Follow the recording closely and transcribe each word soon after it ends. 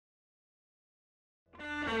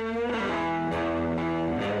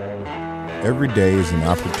Every day is an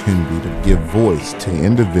opportunity to give voice to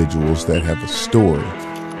individuals that have a story,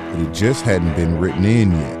 but it just hadn't been written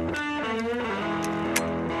in yet.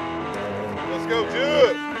 Let's go do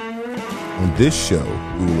it! On this show,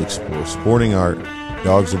 we will explore sporting art,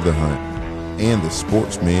 dogs of the hunt, and the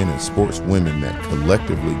sportsmen and sportswomen that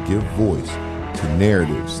collectively give voice to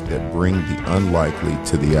narratives that bring the unlikely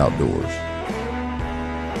to the outdoors.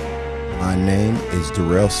 My name is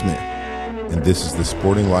Durrell Smith, and this is the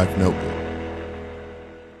Sporting Life Notebook.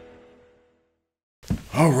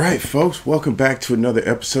 All right, folks, welcome back to another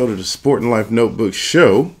episode of the Sporting Life Notebook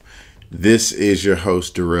Show. This is your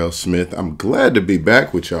host, Durrell Smith. I'm glad to be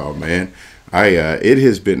back with y'all, man. It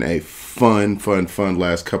has been a fun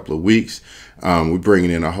last couple of weeks. We're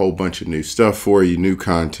bringing in a whole bunch of new stuff for you, new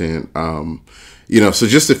content. So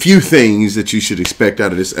just a few things that you should expect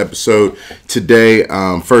out of this episode today.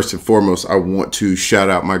 First and foremost, I want to shout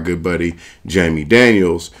out my good buddy, Jamie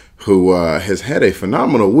Daniels, who has had a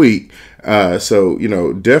phenomenal week. So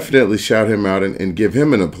definitely shout him out and give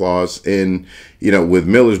him an applause. And, with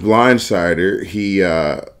Miller's Blindsider, he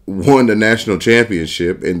won the national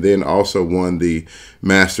championship and then also won the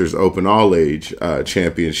Masters Open All-Age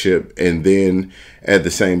championship. And then at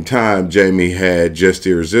the same time, Jamie had Just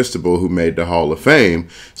Irresistible, who made the Hall of Fame.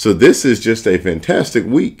 So this is just a fantastic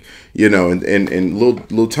week, and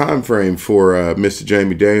little time frame for Mr.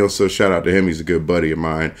 Jamie Daniels. So shout out to him. He's a good buddy of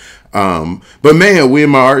mine. But man, we in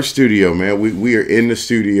my art studio, man. We are in the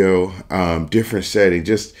studio, different setting,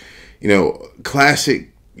 just, classic,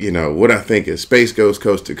 what I think is Space Ghost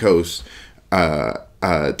Coast to Coast,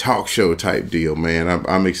 talk show type deal, man.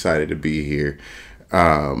 I'm excited to be here.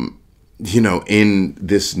 In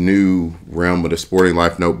this new realm of the Sporting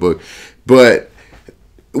Life Notebook. But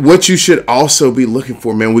what you should also be looking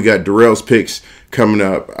for, man, we got Durrell's picks coming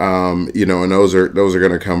up, and those are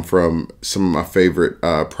going to come from some of my favorite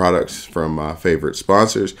products from my favorite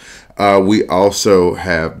sponsors. We also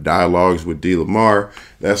have dialogues with D. Lamar.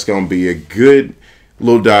 That's going to be a good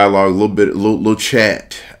little dialogue, little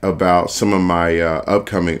chat about some of my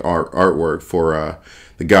upcoming artwork for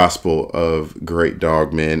the Gospel of Great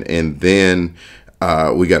Dog Men. And then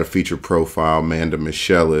we got a feature profile, Amanda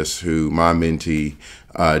Michelis, who my mentee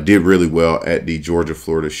did really well at the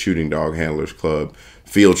Georgia-Florida Shooting Dog Handlers Club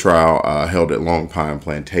field trial held at Long Pine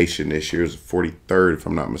Plantation this year. It was the 43rd, if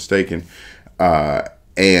I'm not mistaken. The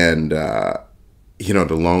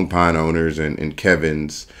Long Pine owners and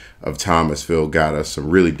Kevin's of Thomasville got us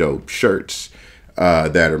some really dope shirts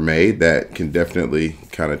that are made that can definitely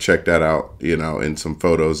kind of check that out, in some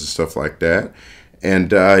photos and stuff like that.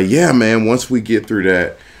 And man, once we get through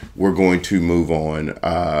that, we're going to move on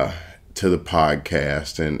to the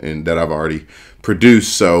podcast and that I've already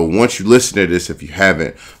produced. So once you listen to this, if you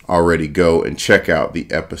haven't already, go and check out the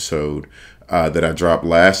episode that I dropped the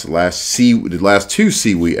last two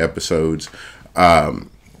Seaweed episodes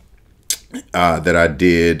that I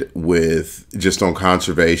did with just on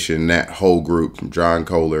conservation, that whole group from John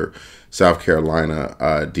Kohler, South Carolina,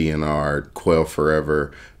 DNR, Quail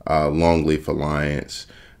Forever, Longleaf Alliance,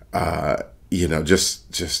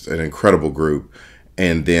 just an incredible group.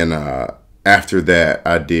 And then after that,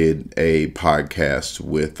 I did a podcast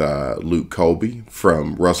with Luke Colby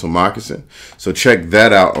from Russell Moccasin. So check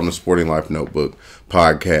that out on the Sporting Life Notebook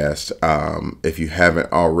podcast if you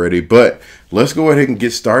haven't already. But let's go ahead and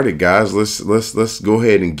get started, guys. Let's go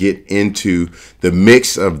ahead and get into the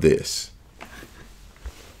mix of this.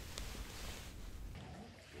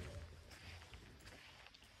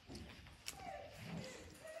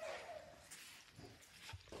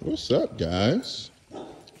 What's up, guys?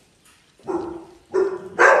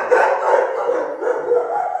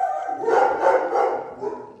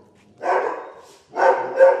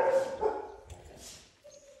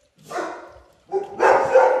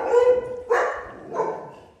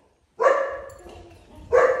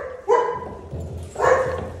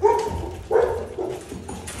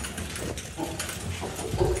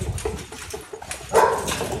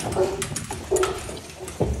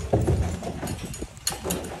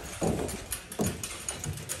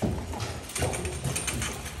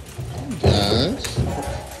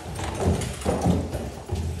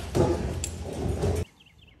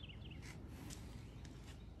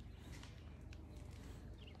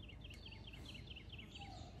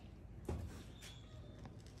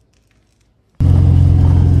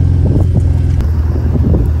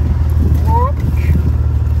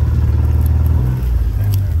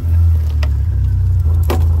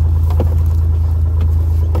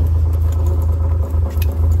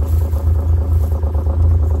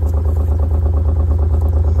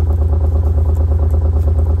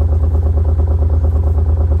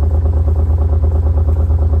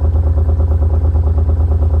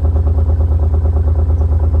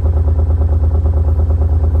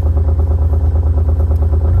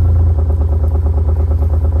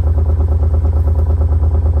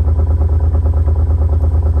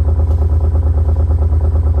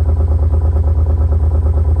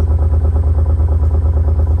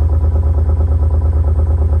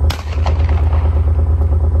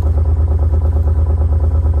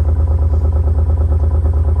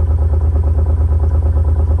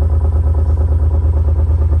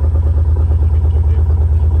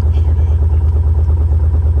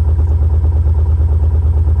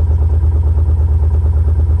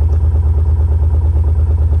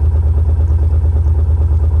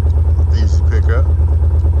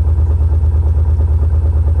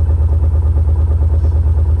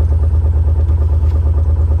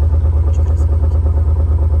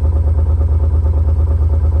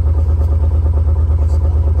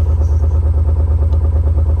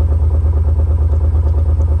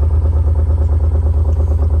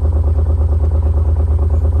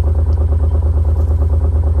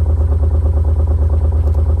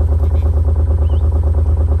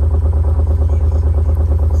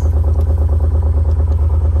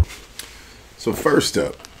 So first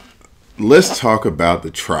up, let's talk about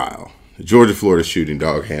the trial. The Georgia-Florida Shooting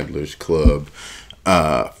Dog Handlers Club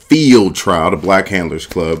field trial, the Black Handlers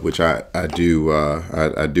Club, which I do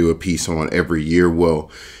a piece on every year.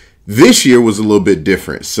 Well, this year was a little bit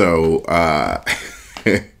different. So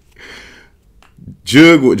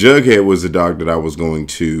Jughead was the dog that I was going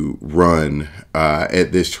to run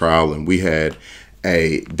at this trial, and we had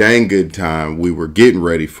a dang good time. We were getting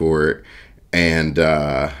ready for it and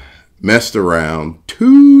messed around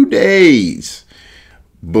 2 days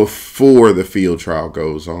before the field trial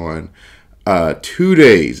goes on. 2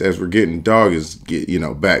 days as we're getting, dog is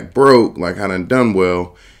back broke, like I done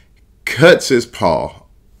well, cuts his paw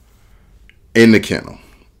in the kennel.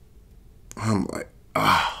 I'm like,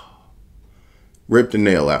 ripped the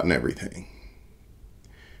nail out and everything,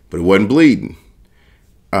 but it wasn't bleeding.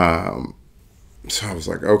 So I was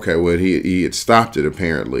like, okay, well, he had stopped it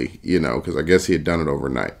apparently, because I guess he had done it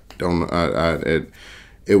overnight.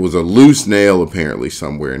 It was a loose nail apparently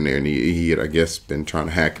somewhere in there, and he had, I guess, been trying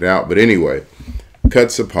to hack it out. But anyway,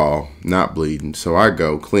 cuts the paw, not bleeding. So I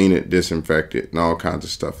go clean it, disinfect it, and all kinds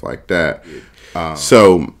of stuff like that.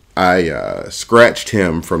 So I scratched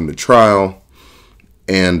him from the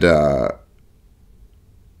and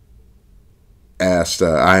asked.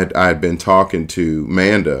 I had been talking to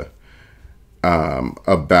Manda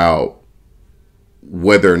about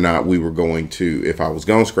whether or not we were going to, if I was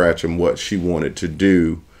going to scratch him, what she wanted to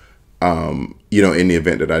do, in the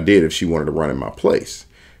event that I did, if she wanted to run in my place.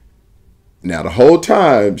 Now, the whole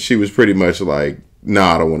time, she was pretty much like,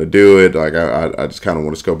 nah, I don't want to do it. Like, I just kind of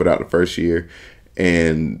want to scope it out the first year.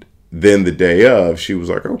 And then the day of, she was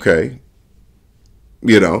like, okay,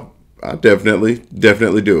 I definitely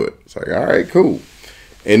do it. It's like, all right, cool.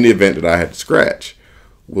 In the event that I had to scratch.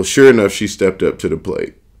 Well, sure enough, she stepped up to the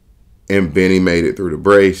plate. And Benny made it through the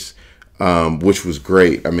brace, which was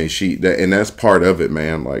great. I mean, and that's part of it,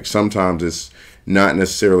 man. Like, sometimes it's not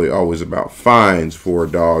necessarily always about fines for a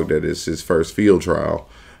dog that is his first field trial.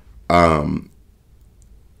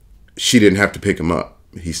 She didn't have to pick him up.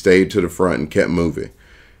 He stayed to the front and kept moving,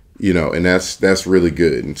 and that's really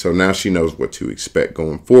good. And so now she knows what to expect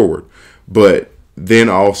going forward. But then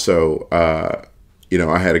also, I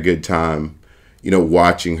had a good time,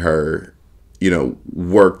 watching her,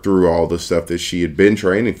 work through all the stuff that she had been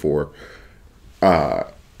training for,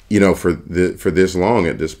 for this long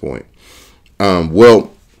at this point.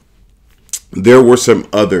 Well, there were some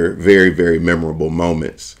other very, very memorable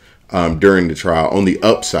moments during the trial. On the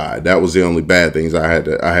upside, that was the only bad things. I had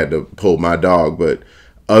to pull my dog, but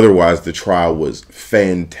otherwise the trial was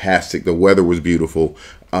fantastic. The weather was beautiful.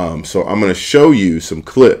 So I'm going to show you some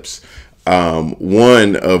clips.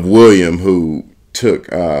 One of William, who took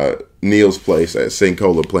Neil's place at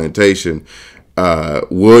Sincola Plantation.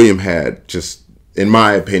 William had just, in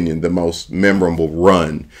my opinion, the most memorable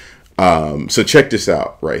run. So check this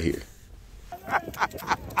out right here.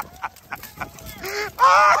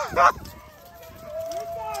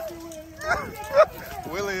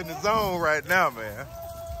 Willie in the zone right now, man.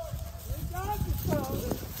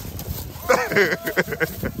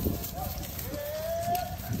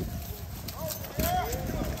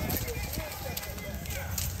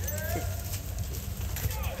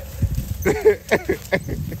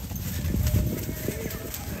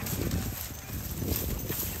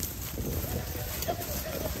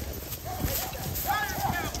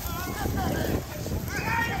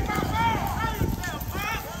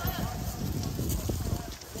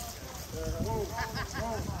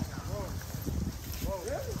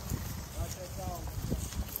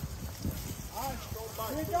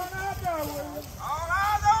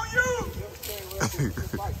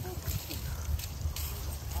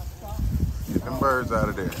 Get them birds out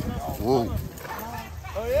of there. Whoa.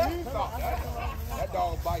 Oh, yeah? That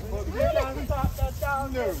dog bite for the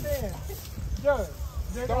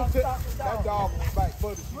Don't tip that dog bite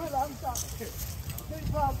for the Birds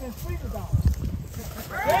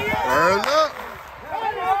up.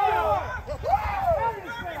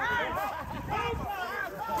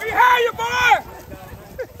 We hear you, boy.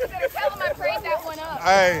 You better tell him I prayed that one up.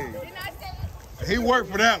 Hey. He worked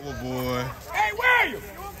for that one, boy. Hey, William!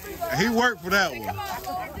 He worked for that one. Come on,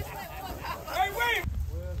 Lord. Just let one pop up. Hey, William!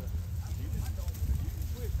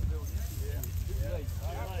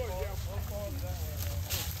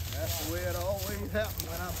 That's the way it always happens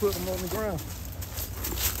when I put them on the ground.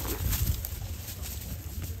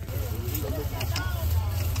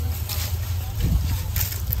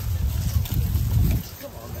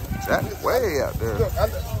 That's way out there. Look,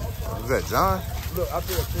 is that John? Look, I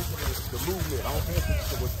pay attention to the movement. I don't pay attention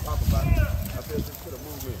to what you're talking about. I pay attention to the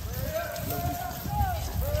movement.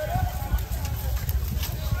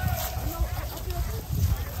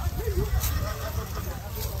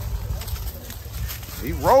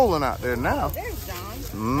 rolling out there now. There's John.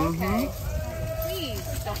 Mm-hmm. Okay. Please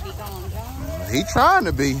don't be gone, John. He trying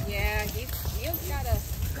to be. Yeah, he's gotta.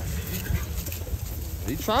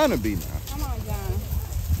 He trying to be now. Come on, John.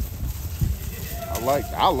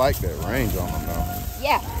 I like that range on him though.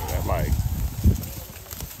 Yeah. That like.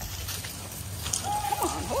 Come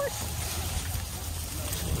on, horse.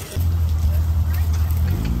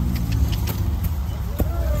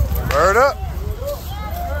 Bird up.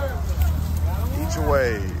 Each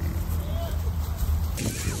away.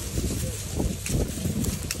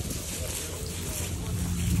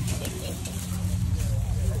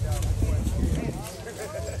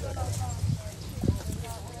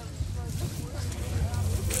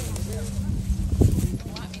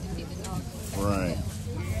 Right.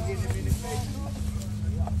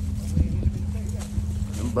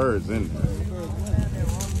 Them birds in there.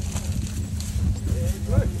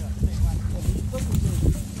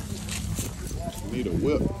 Need a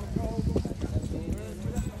whip.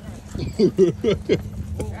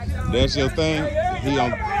 That's your thing? He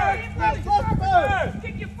on.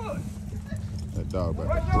 Kick your foot. That dog about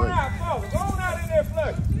What's to your break. eye, father? Go on out in there,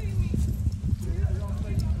 flush.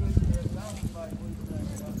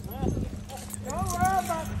 Don't worry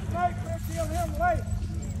about the snake. We'll kill him later.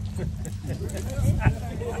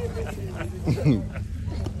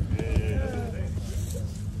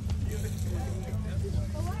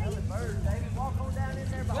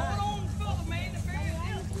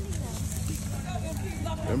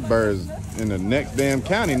 Them birds in the next damn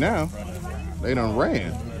county now. They done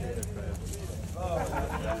ran.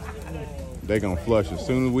 They gonna flush as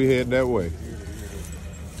soon as we head that way.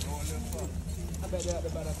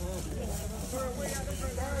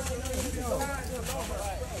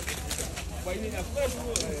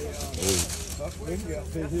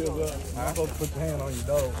 I'm supposed to put your hand on your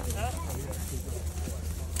dog.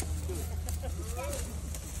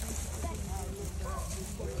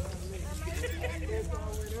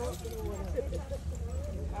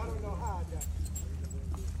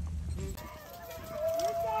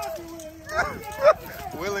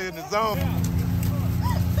 Willie in the zone.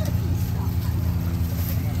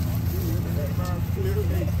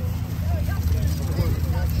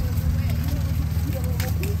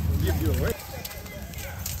 Give you away.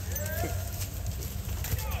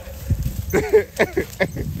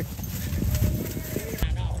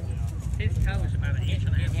 His toe is about an inch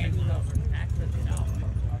and a half bigger.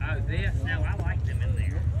 Oh, this? No, I like them in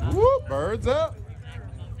there. Whoop, birds up.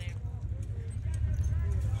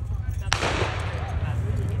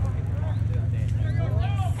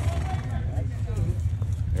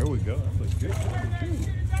 There we go. That looks good.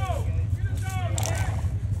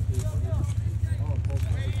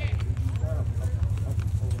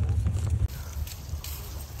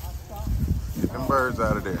 Get them birds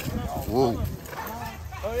out of there. Whoa.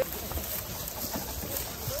 Oh.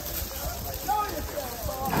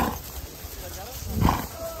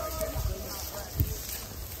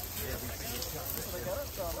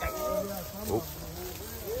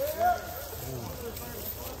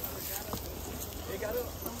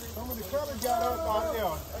 Some of the colors got up out there.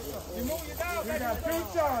 You move your dog. You got two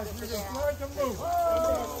charges. You can flirt to move.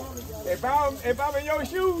 If I'm in your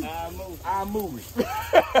shoes, I'll move it.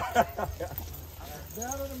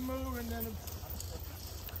 Better to move and then.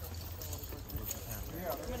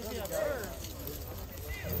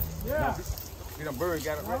 Yeah. See them birds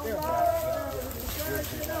got it right there.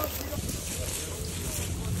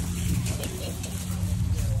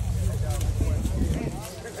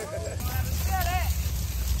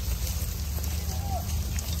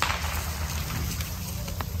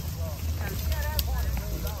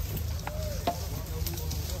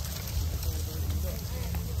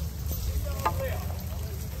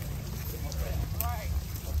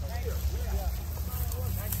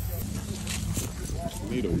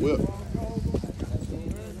 Need a whip.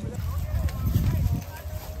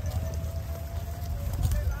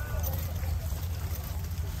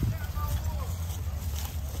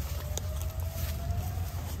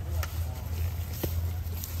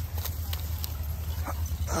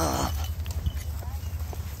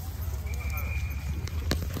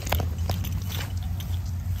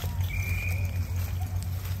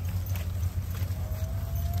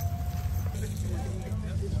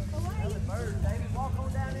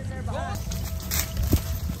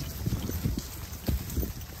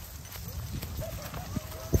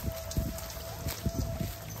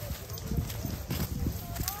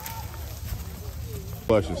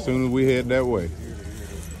 Flush as soon as we head that way. 30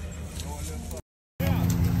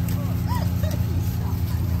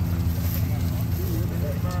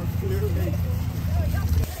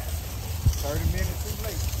 minutes too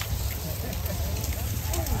late.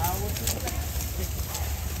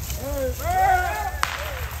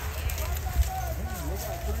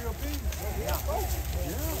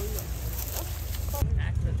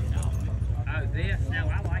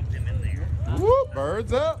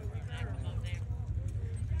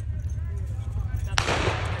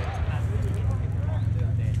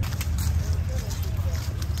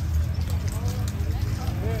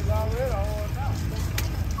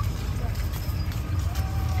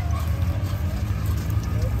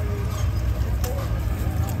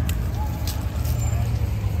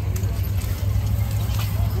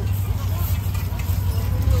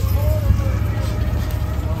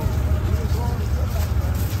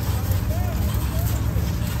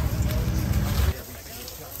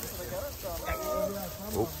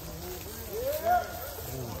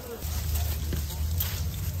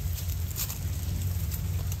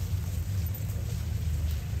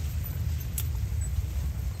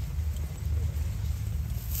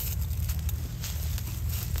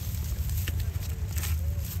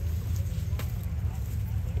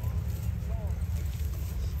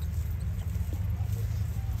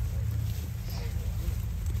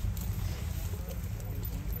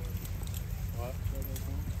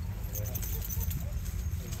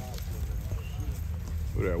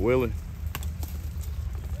 Who that, Willie?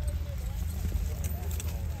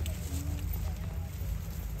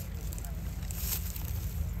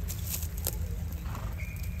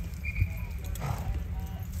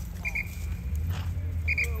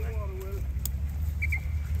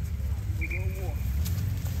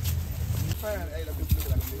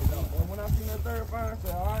 When I seen that third fire, I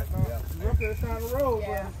said, all right, now, we're up there trying to roll,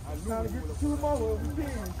 but I'm trying to get the two more of them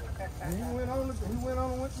pigs. And he went on and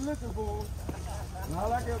went to looking for them. And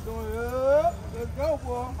all I kept doing, let's go,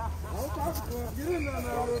 boy. Don't talk to him. Get in there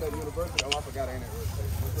now. University. Oh, I forgot I ain't at work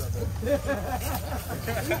today.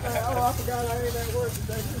 What's up, Oh, I forgot I ain't at work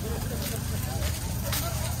today.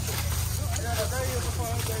 Yeah, today is a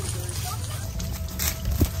fun day today.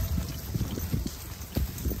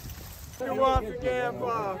 Once again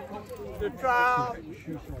for the trial.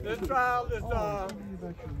 The trial is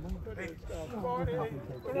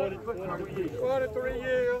 43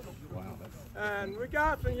 years. And we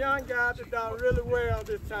got some young guys that done really well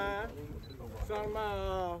this time. Some of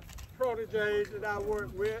my proteges that I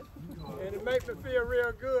work with. And it makes me feel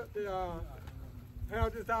real good to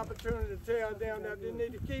have this opportunity to tell them that they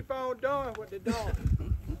need to keep on doing what they're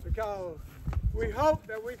doing. Because we hope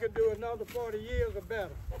that we can do another 40 years or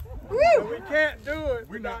better. And we can't do it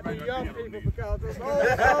without the young people because those old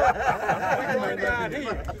folks are going down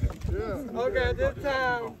here. Okay, at this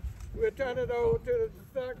time, we'll turn it over to the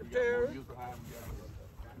secretary.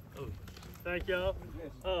 Thank y'all.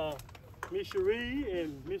 Miss Cherie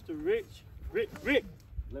and Mr. Rick. Get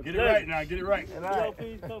it right now, get it right. Y'all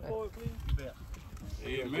please come forward, please.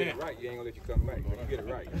 Yeah, man. Get it right, you ain't gonna let you come back. You get it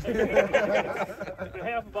right. On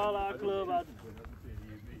behalf of all our club, our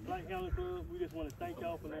Black County Club, we just want to thank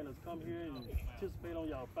y'all for letting us come here and participate on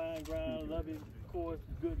y'all fine ground, loving course,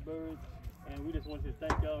 good birds. And we just want to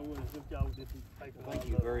thank y'all and we want to lift y'all with this type of Thank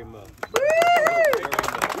you very much.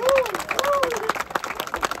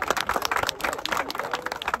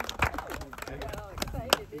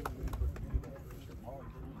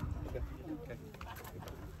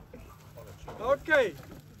 Okay,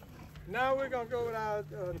 now we're going to go with our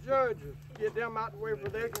judges, get them out the way so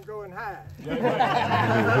they can go and hide.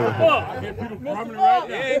 I get people grumbling right now.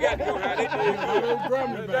 They ain't got to go hide. They just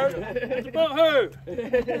grumbling back there. Mr. Bunthurst.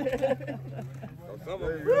 Some of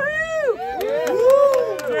them.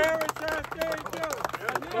 Jerry Chastain Jones.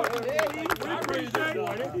 We appreciate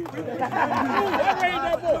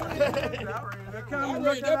They come and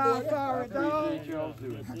look at our fiery dog.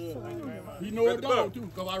 He know a dog too,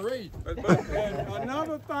 because I raised him. And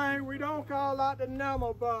another thing, we don't call out the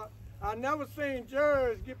number, but I never seen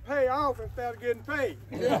jurors get paid off instead of getting paid.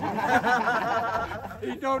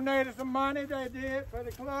 He donated some money, they did, for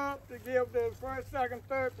the club to give the first, second,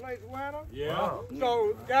 third place winner. Yeah.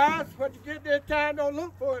 So, guys, what you get this time, don't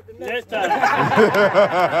look for it the next time.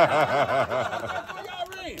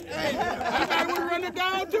 Hey, I would run it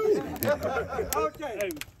down too. Okay. Hey,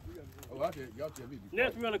 y'all tell me.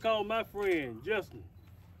 next we're going to call my friend, Justin.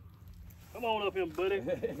 Come on up here, buddy. I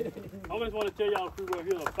just want to tell y'all people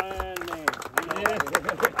he's a fine man. You know?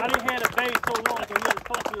 I didn't have a bass so long I can hear the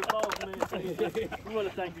pulse of his balls, man. We want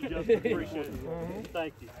to thank you, Justin. Appreciate it.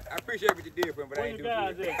 Thank you. I appreciate what you did for him, but I Where ain't you doing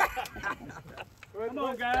guys it. at? Come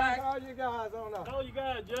on, guys. Call you guys on up. Call you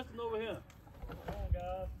guys, Justin over here. Come on,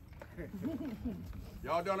 guys.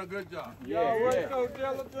 Y'all done a good job. Y'all work so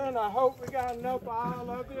diligent. I hope we got enough for all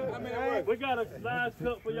of you. We got a nice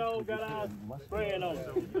cup for y'all. Got our brand on it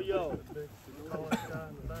for y'all.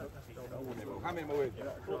 How many more is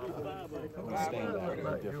there?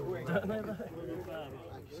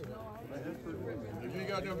 If you ain't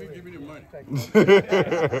got them, you give me the money.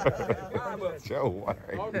 Joe White.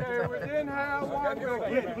 Okay, we didn't have one.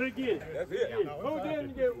 We'll get it. That's it. Who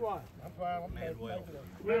didn't get one?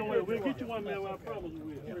 We'll get you one, man. I promise you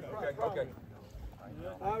will. Okay.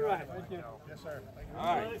 All right. Yes, sir.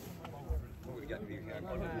 All right.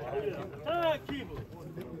 Timekeeper.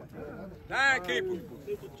 Timekeeper.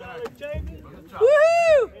 Mr. Charlie Chambers.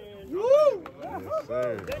 Woo! Woo! Yes,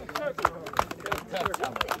 sir.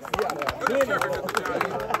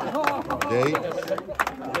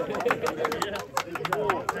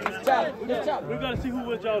 We're going to see who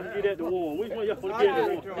was y'all to get at the one. Which one y'all want to get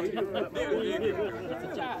at the one?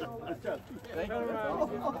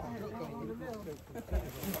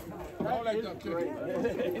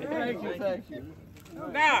 Thank you.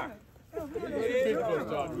 Now. The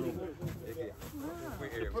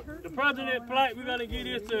president flight, we're going to give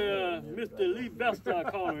this to Mr. Lee Bester, I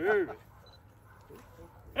call him Irvin.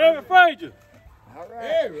 Irvin Frazier. All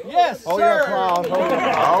right. Yes, Hold your applause.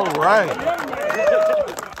 All right.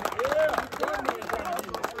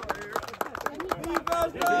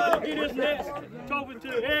 Get this next trophy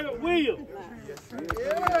to Eric Williams.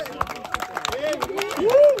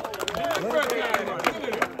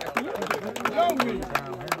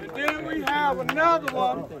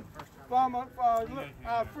 one from a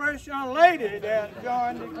fresh young lady that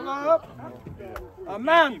joined the club,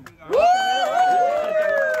 Amanda.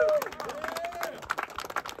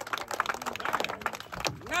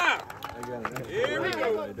 Now, here we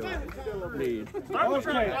go. Okay.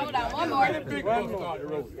 Hold on, one more. One more.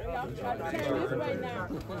 Turn this way now.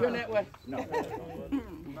 Turn that way.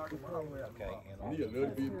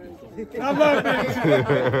 I love this.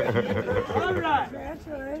 All right.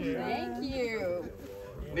 Thank you.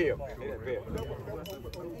 Neil.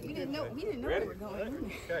 We didn't know we were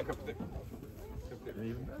going.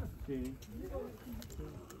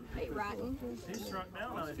 Hey, rotten. He's shrunk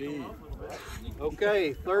down on it.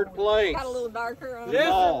 Okay, third place. Got a little darker on it.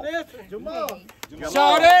 Listen. Jamal.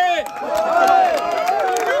 Shot it!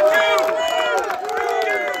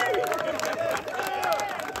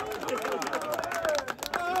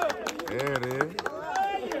 There it is.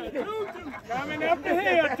 Coming up the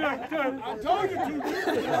hill, I told you to.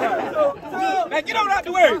 Now get on out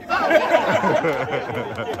the way!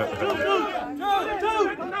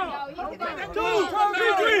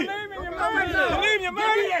 Leave your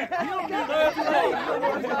money.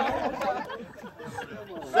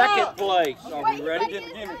 Second place. Are we ready? Give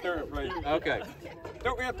me third place. Okay,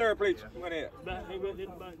 Don't be a third, please. What is? Back me to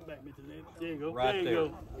that. There you go. right there.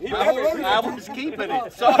 You there. go. I was keeping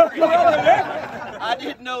it. Sorry. I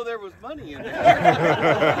didn't know there was money in there.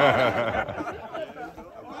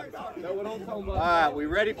 All right, we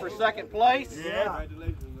ready for second place? Yeah.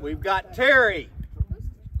 We've got Terry.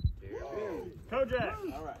 Kojak.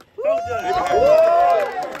 All right. Kojak.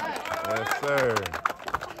 Yes, sir.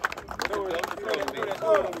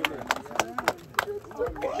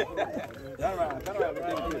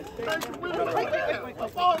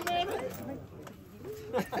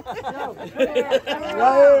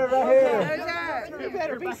 You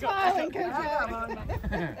better be smiling,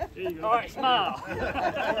 Kojak. All right, smile.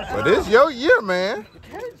 But this your year, man.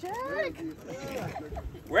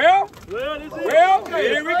 Well, Well, this is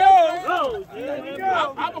here we go. Oh, here we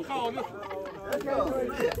go. I'm gonna call this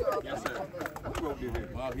one. Yes, sir.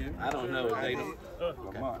 I don't know. They don't.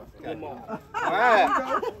 Come on. All right.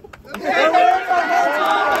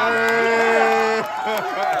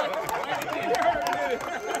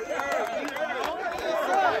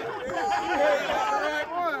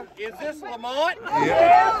 Is this Lamont?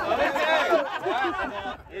 Yeah.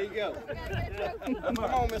 Okay. Here you go. Come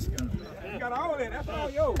on, mister. You got all that. That's all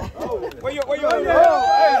yours. Oh, where you? You got a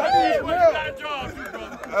job, you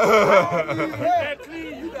brother. That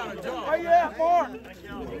clean, you got a job. Where you at, Mark?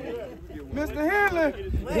 Mr. Henley.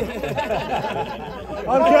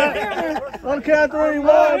 On count three.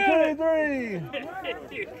 1,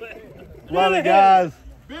 2, 3. Love it, guys.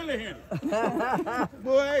 Billy Henry.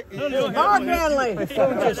 Boy, Mark Henley. He's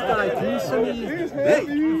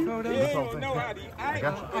heavy. He don't know how to. I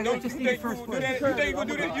just need first place. You think you gonna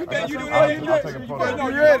do this? You think you do that? I'll take a photo. No,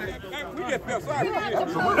 you ready? We just felt sorry for you.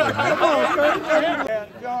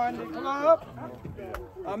 Joined the club,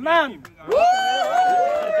 Amanda.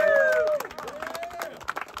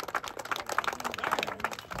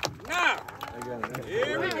 Now,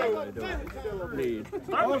 here we go. Okay.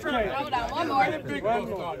 Hold on, one more. One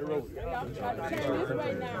more. Turn this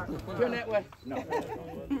way now. Turn that way.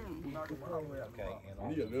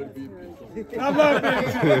 I love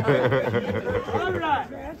this. All right.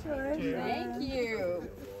 Thank you.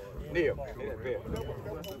 Neil.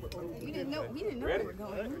 We didn't know we were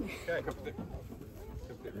going.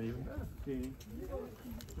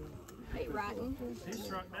 Hey, rotten. He's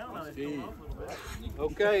shrunk down on it.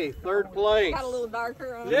 Okay, third place. Got a little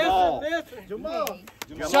darker on it. Jamal.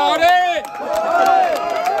 Jamal. Shot it!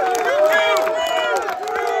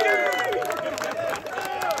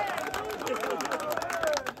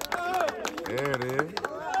 There it is.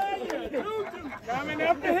 Coming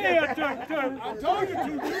up the hill, I told you to.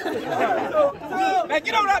 Now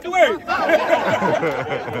get on out the way.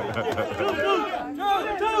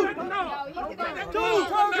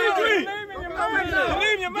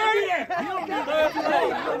 Leave your money.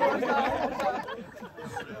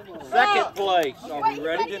 Second place. Are we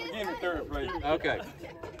ready? Give me third, please. Okay,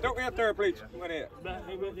 Don't be a third, please. What is? Back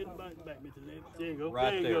me to that. There you go.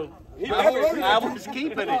 right there. You there. go. I was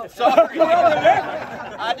keeping it. Sorry.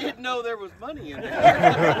 I didn't know there was money in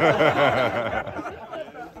there.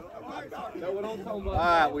 All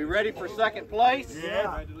right, we ready for second place?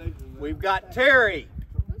 Yeah. We've got Terry.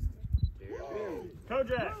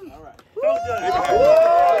 Kojak. All right. Kojak.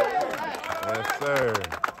 Yes, sir.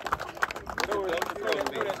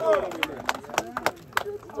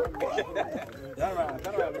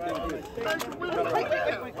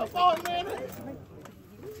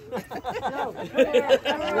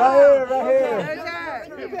 Right here.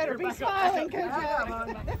 better be smiling, Coach Jack.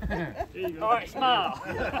 All right, smile.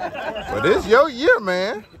 But it's your year,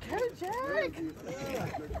 man. Coach Jack.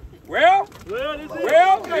 Well, Well, this is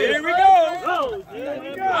here we go. Oh, here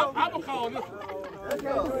we go. I'm going to call this one.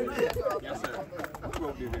 Yes, sir.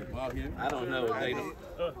 I don't know if they don't.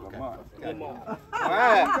 Come on. All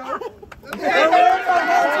right.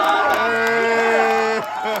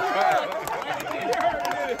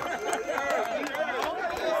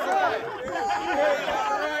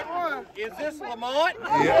 Is this Lamont?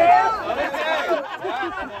 Yeah.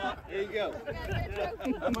 Okay. Here you go.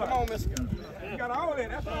 Come on, Mister. You got all that.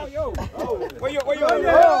 That's all yours. Where you You got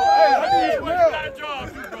a job,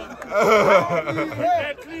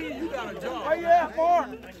 You got a job. Where you at, Mark?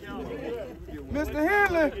 Mr.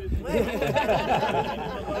 Henley.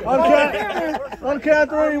 On count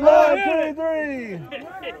 3. 1, 2,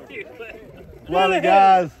 3. Love it,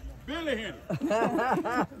 guys. Billy Henley.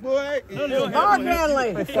 Boy, Mark Henley.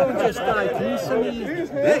 He don't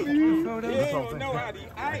know how to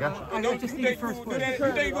act. Don't you think you do that?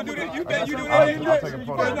 You think you gonna do this? You think you do that? I'll take a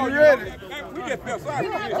photo. No, you ready? We just felt sorry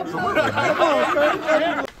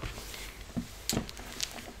for you.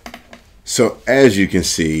 So as you can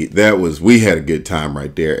see, we had a good time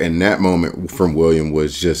right there. And that moment from William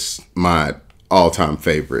was just my all-time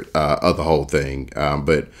favorite of the whole thing.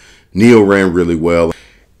 But Neil ran really well.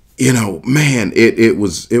 You know, man, it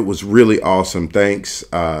was really awesome. Thanks,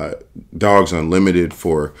 Dogs Unlimited,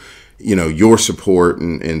 for, you know, your support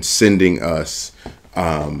and sending us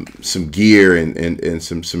some gear and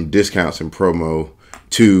some discounts and promo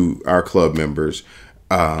to our club members.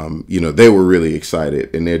 You know, they were really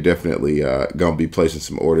excited, and they're definitely going to be placing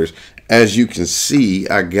some orders. As you can see,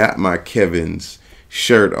 I got my Kevin's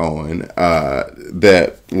shirt on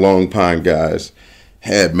that Long Pine guys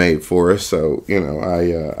had made for us. So, you know,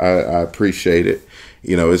 I appreciate it.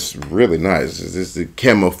 You know, it's really nice. It's the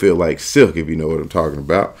camo feel like silk, if you know what I'm talking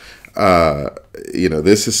about. You know,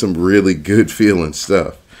 this is some really good feeling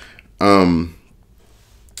stuff. You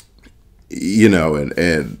know,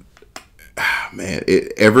 and man,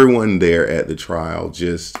 everyone there at the trial,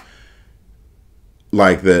 just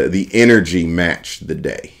like the energy matched the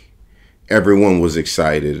day. Everyone was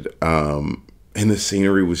excited, and the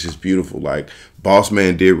scenery was just beautiful. Like, Boss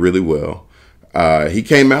Man did really well. He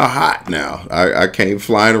came out hot. Now I came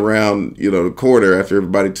flying around, you know, the corner after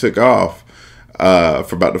everybody took off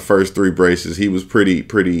for about the first 3 braces. He was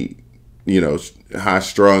pretty, you know, high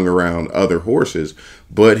strung around other horses,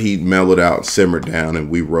 but he mellowed out and simmered down, and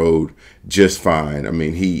we rode just fine. I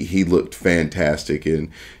mean, he looked fantastic, and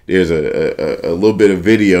there's a little bit of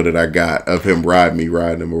video that I got of him riding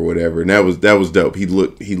him or whatever, and that was dope. He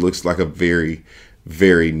looks like a very,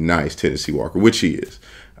 very nice Tennessee Walker, which he is.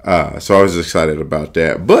 So I was excited about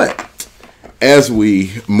that. But as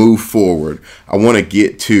we move forward, I want to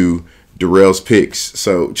get to Durrell's picks.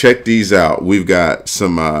 So check these out. We've got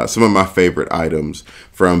some of my favorite items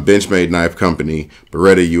from Benchmade Knife Company,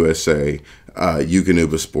 Beretta USA,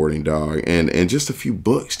 Eukanuba Sporting Dog, and just a few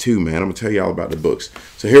books too, man. I'm gonna tell you all about the books.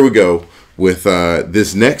 So here we go with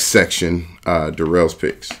this next section, Durrell's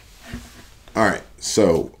picks. All right.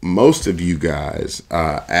 So most of you guys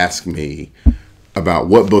ask me about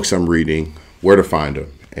what books I'm reading, where to find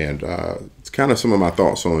them, and it's kind of some of my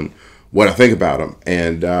thoughts on what I think about them.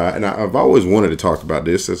 And I've always wanted to talk about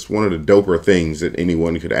this. That's one of the doper things that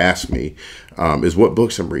anyone could ask me, is what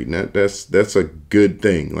books I'm reading. That's a good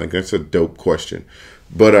thing. Like, that's a dope question.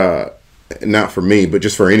 But not for me, but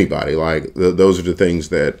just for anybody. Like, those are the things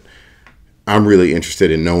that I'm really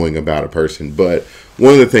interested in knowing about a person. But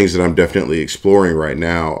one of the things that I'm definitely exploring right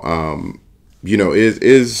now, you know,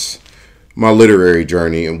 is my literary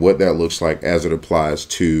journey and what that looks like as it applies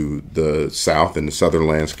to the South and the Southern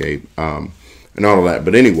landscape, and all of that.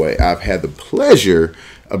 But anyway, I've had the pleasure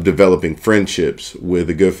of developing friendships with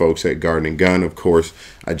the good folks at Garden & Gun. Of course,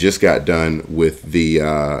 I just got done with the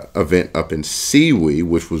event up in Seawee,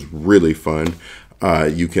 which was really fun.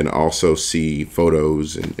 You can also see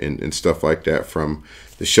photos and stuff like that from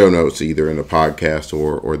the show notes, either in the podcast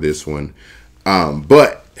or this one.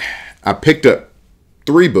 But I picked up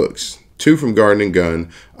 3 books. 2 from Garden &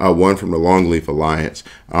 Gun, 1 from the Longleaf Alliance,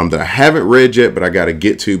 that I haven't read yet, but I got to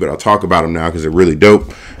get to, but I'll talk about them now because they're really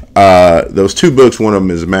dope. Those 2 books, one of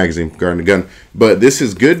them is a magazine from Garden & Gun, but this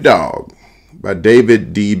is Good Dog by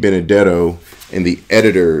David D. Benedetto and the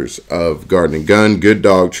editors of Garden & Gun. Good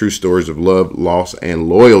Dog, True Stories of Love, Loss, and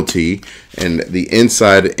Loyalty. And the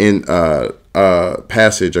inside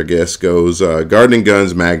passage, I guess, goes, Garden &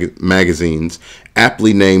 Guns magazine's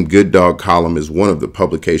aptly named Good Dog column is one of the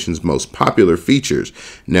publication's most popular features.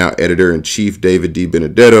 Now, editor-in-chief David D.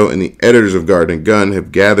 Benedetto and the editors of Garden & Gun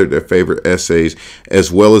have gathered their favorite essays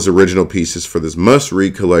as well as original pieces for this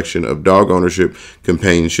must-read collection of dog ownership,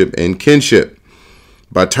 companionship, and kinship.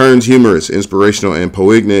 By turns humorous, inspirational, and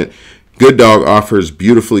poignant, Good Dog offers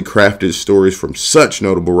beautifully crafted stories from such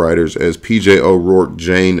notable writers as P.J. O'Rourke,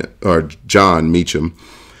 John Meacham,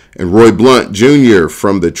 and Roy Blunt Jr.,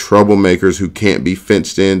 from the troublemakers who can't be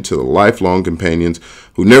fenced in to the lifelong companions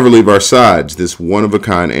who never leave our sides. This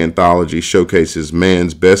one-of-a-kind anthology showcases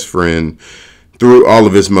man's best friend through all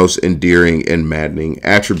of his most endearing and maddening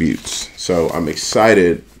attributes. So I'm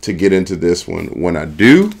excited to get into this one when I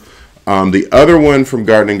do. The other one from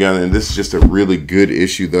Garden & Gun, and this is just a really good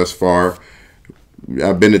issue thus far.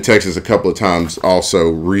 I've been to Texas a couple of times also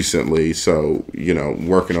recently, so, you know,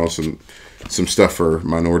 working on some stuff for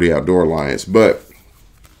Minority Outdoor Alliance. But,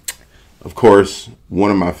 of course,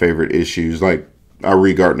 one of my favorite issues, like, I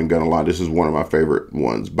read Garden & Gun a lot. This is one of my favorite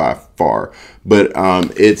ones by far. But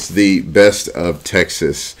it's the Best of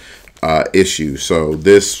Texas issue. So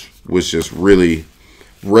this was just really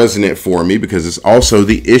resonant for me because it's also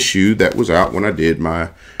the issue that was out when I did my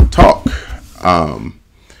talk. And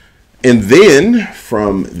then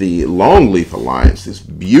from the Longleaf Alliance, this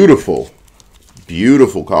beautiful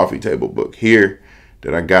coffee table book here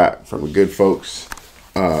that I got from the good folks,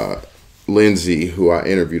 Lindsay, who I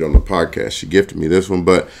interviewed on the podcast. She gifted me this one.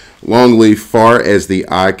 But Longleaf, Far as the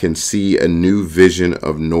Eye Can See, a New Vision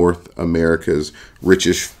of North America's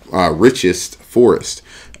Richest Forest.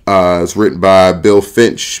 It's written by Bill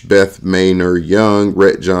Finch, Beth Maynard Young,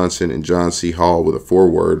 Rhett Johnson, and John C. Hall, with a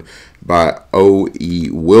foreword by O.E.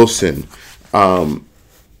 Wilson.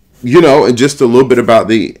 You know, and just a little bit about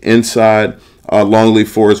the inside. Longleaf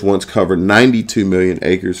Forest once covered 92 million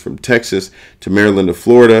acres from Texas to Maryland to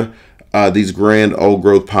Florida. These grand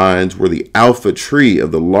old-growth pines were the alpha tree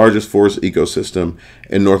of the largest forest ecosystem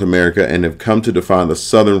in North America and have come to define the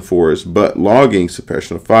southern forest. But logging,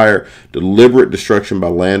 suppression of fire, deliberate destruction by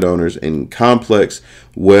landowners, and complex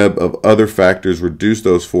web of other factors reduced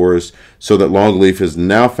those forests so that longleaf is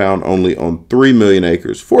now found only on 3 million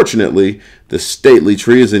acres. Fortunately, the stately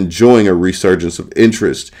tree is enjoying a resurgence of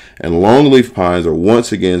interest, and longleaf pines are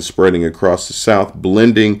once again spreading across the South,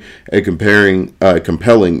 blending a compelling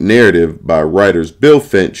narrative by writers Bill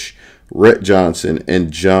Finch, Rhett Johnson,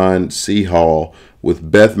 and John C. Hall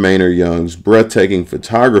with Beth Maynard Young's breathtaking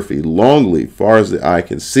photography. Longleaf, Far as the Eye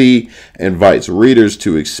Can See, invites readers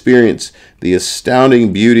to experience the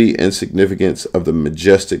astounding beauty and significance of the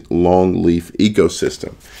majestic longleaf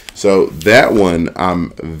ecosystem. So that one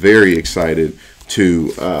I'm very excited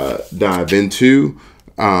to dive into.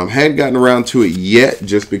 Hadn't gotten around to it yet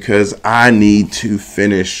just because I need to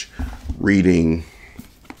finish reading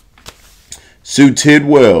Sue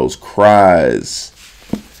Tidwell's Cries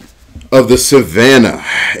of the Savannah,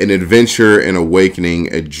 an adventure and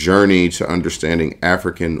awakening, a journey to understanding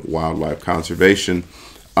African wildlife conservation.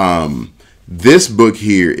 This book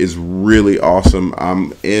here is really awesome.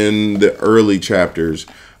 I'm in the early chapters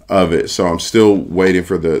of it, so I'm still waiting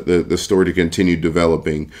for the story to continue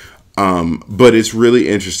developing. But it's really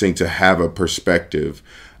interesting to have a perspective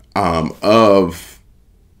of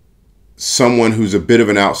someone who's a bit of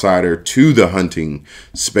an outsider to the hunting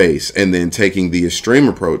space, and then taking the extreme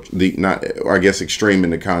approach, extreme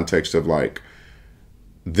in the context of like,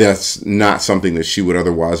 that's not something that she would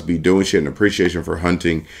otherwise be doing. She had an appreciation for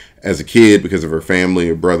hunting as a kid because of her family,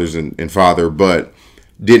 her brothers and father, but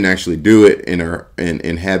didn't actually do it,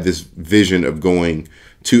 and had this vision of going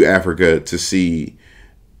to Africa to see,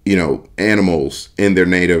 you know, animals in their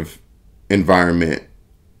native environment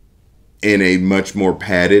in a much more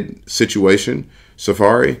padded situation,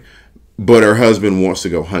 safari, but her husband wants to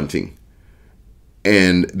go hunting.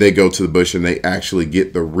 And they go to the bush and they actually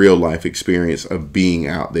get the real life experience of being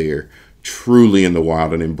out there truly in the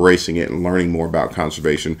wild and embracing it and learning more about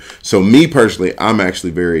conservation. So me personally, I'm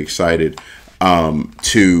actually very excited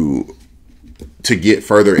to get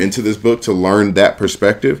further into this book, to learn that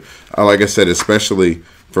perspective. Like I said, especially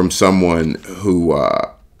from someone who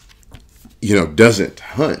doesn't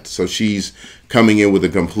hunt. So she's coming in with a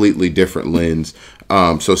completely different lens.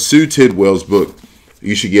 So Sue Tidwell's book,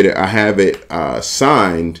 you should get it. I have it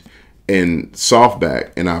signed in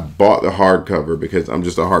softback, and I bought the hardcover because I'm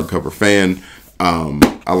just a hardcover fan.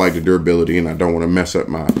 I like the durability, and I don't want to mess up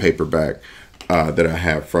my paperback that I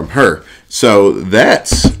have from her. So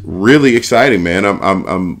that's really exciting, man.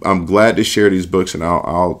 I'm glad to share these books, and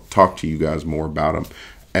I'll talk to you guys more about them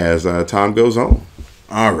as time goes on.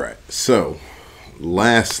 All right. So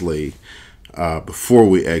lastly, before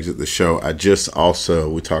we exit the show,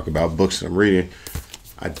 we talk about books that I'm reading.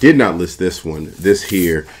 I did not list this one. This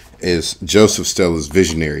here is Joseph Stella's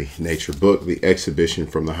Visionary Nature book, the exhibition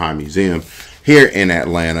from the High Museum here in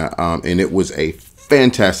Atlanta. And it was a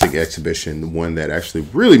fantastic exhibition, one that actually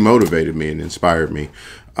really motivated me and inspired me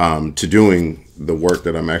to doing the work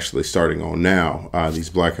that I'm actually starting on now, these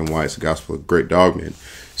Black and Whites, the Gospel of Great Dogmen.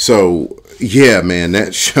 So yeah, man,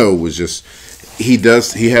 that show was just, he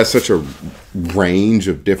has such a range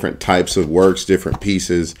of different types of works, different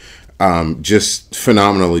pieces, just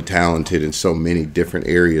phenomenally talented in so many different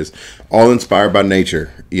areas, all inspired by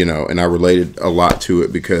nature, you know, and I related a lot to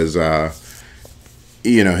it because,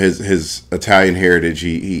 you know, his Italian heritage,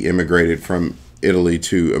 he immigrated from Italy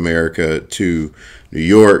to America to New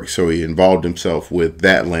York, so he involved himself with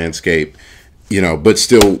that landscape, you know, but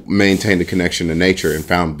still maintained a connection to nature and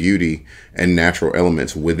found beauty and natural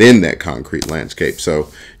elements within that concrete landscape. So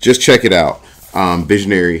just check it out.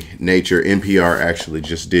 Visionary Nature. NPR actually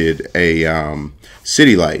just did a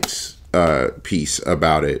City Lights piece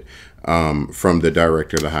about it from the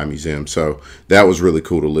director of the High Museum. So that was really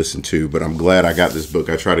cool to listen to, but I'm glad I got this book.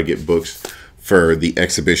 I try to get books for the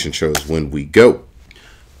exhibition shows when we go.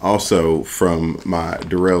 Also, from my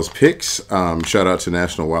Durrell's picks, shout out to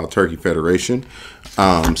National Wild Turkey Federation.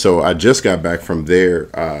 So I just got back from their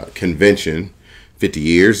convention, 50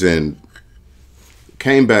 years, and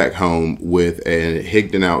came back home with a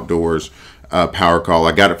Higdon Outdoors power call.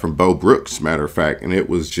 I got it from Bo Brooks, matter of fact, and it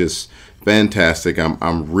was just fantastic.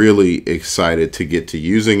 I'm really excited to get to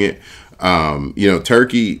using it. You know,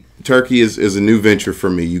 Turkey is a new venture for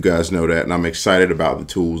me. You guys know that, and I'm excited about the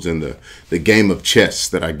tools and the game of chess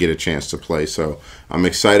that I get a chance to play. So I'm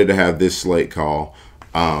excited to have this slate call.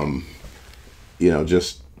 You know,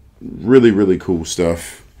 just really, really cool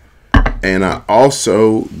stuff. And I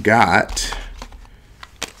also got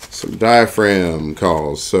some diaphragm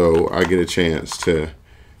calls, so I get a chance to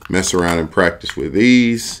mess around and practice with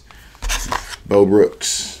these. Bo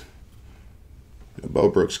Brooks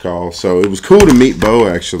call. So it was cool to meet Bo.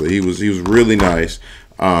 Actually, he was really nice,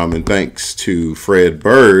 and thanks to Fred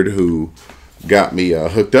Bird, who got me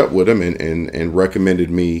hooked up with him and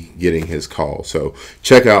recommended me getting his call. So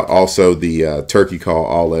check out also the Turkey Call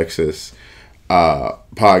All Access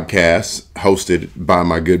podcast hosted by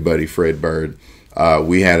my good buddy Fred Bird.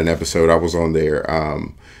 We had an episode. I was on there,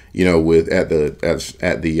 you know, at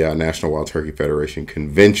the National Wild Turkey Federation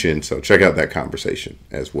convention. So check out that conversation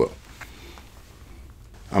as well.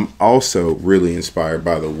 I'm also really inspired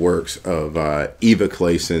by the works of Eva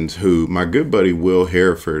Claessens, who my good buddy Will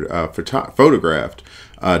Hereford photographed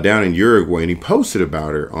down in Uruguay, and he posted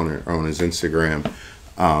about her on his Instagram.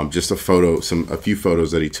 Just a few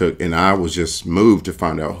photos that he took, and I was just moved to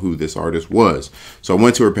find out who this artist was. So I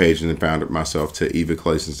went to her page and then found it myself to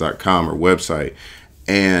evaclaessens.com, her website,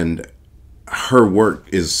 and her work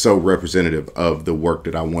is so representative of the work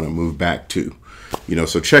that I want to move back to. You know,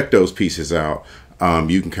 so check those pieces out.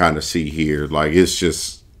 You can kind of see here, like, it's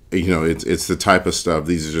just, you know, it's the type of stuff.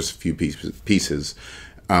 These are just a few pieces,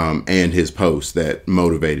 and his post that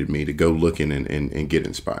motivated me to go looking and get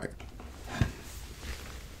inspired.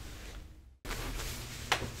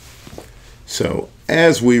 So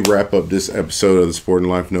as we wrap up this episode of the Sport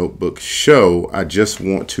and Life Notebook Show, I just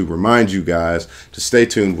want to remind you guys to stay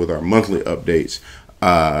tuned with our monthly updates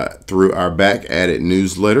through our Back At It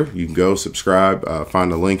newsletter. You can go subscribe,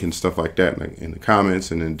 find a link and stuff like that in the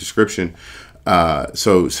comments and in the description.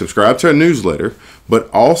 So subscribe to our newsletter, but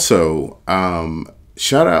also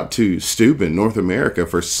shout out to STUBBEN North America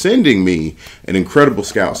for sending me an incredible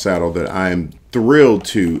Scout saddle that I am thrilled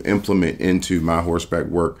to implement into my horseback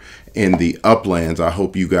work in the uplands. I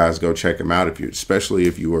hope you guys go check them out, especially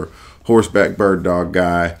if you are horseback bird dog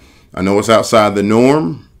guy. I know it's outside the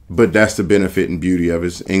norm, but that's the benefit and beauty of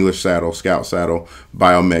his English saddle, Scout saddle,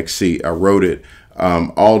 Biomech seat. I rode it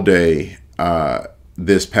all day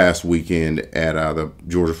this past weekend at the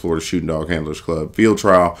Georgia-Florida Shooting Dog Handlers Club field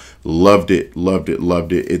trial. Loved it, loved it,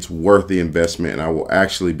 loved it. It's worth the investment, and I will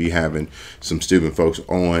actually be having some STUBBEN folks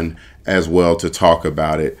on as well to talk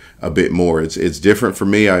about it a bit more. It's different for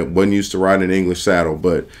me. I wasn't used to riding an English saddle,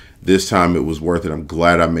 but this time it was worth it. I'm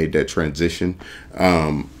glad I made that transition.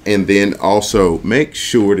 And then also make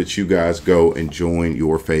sure that you guys go and join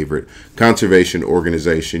your favorite conservation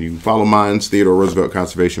organization. You can follow mine's Theodore Roosevelt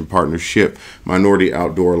Conservation Partnership, Minority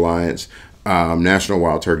Outdoor Alliance, National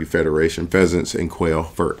Wild Turkey Federation, Pheasants and Quail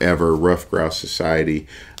Forever, Rough Grouse Society,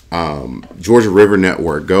 Georgia River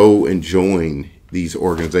Network. Go and join these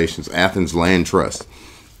organizations. Athens Land Trust.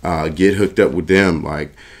 Get hooked up with them.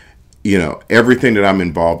 Like, you know, everything that I'm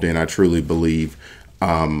involved in, I truly believe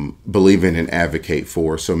believe in and advocate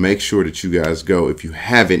for. So make sure that you guys go. If you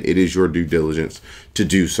haven't, it is your due diligence to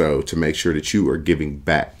do so, to make sure that you are giving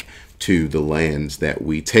back to the lands that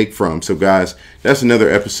we take from. So guys, that's another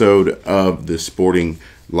episode of the Sporting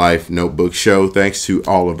Life Notebook Show. Thanks to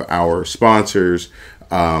all of our sponsors,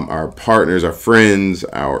 our partners, our friends,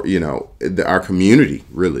 our community,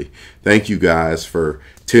 really. Thank you guys for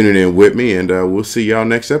tuning in with me, and we'll see y'all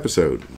next episode.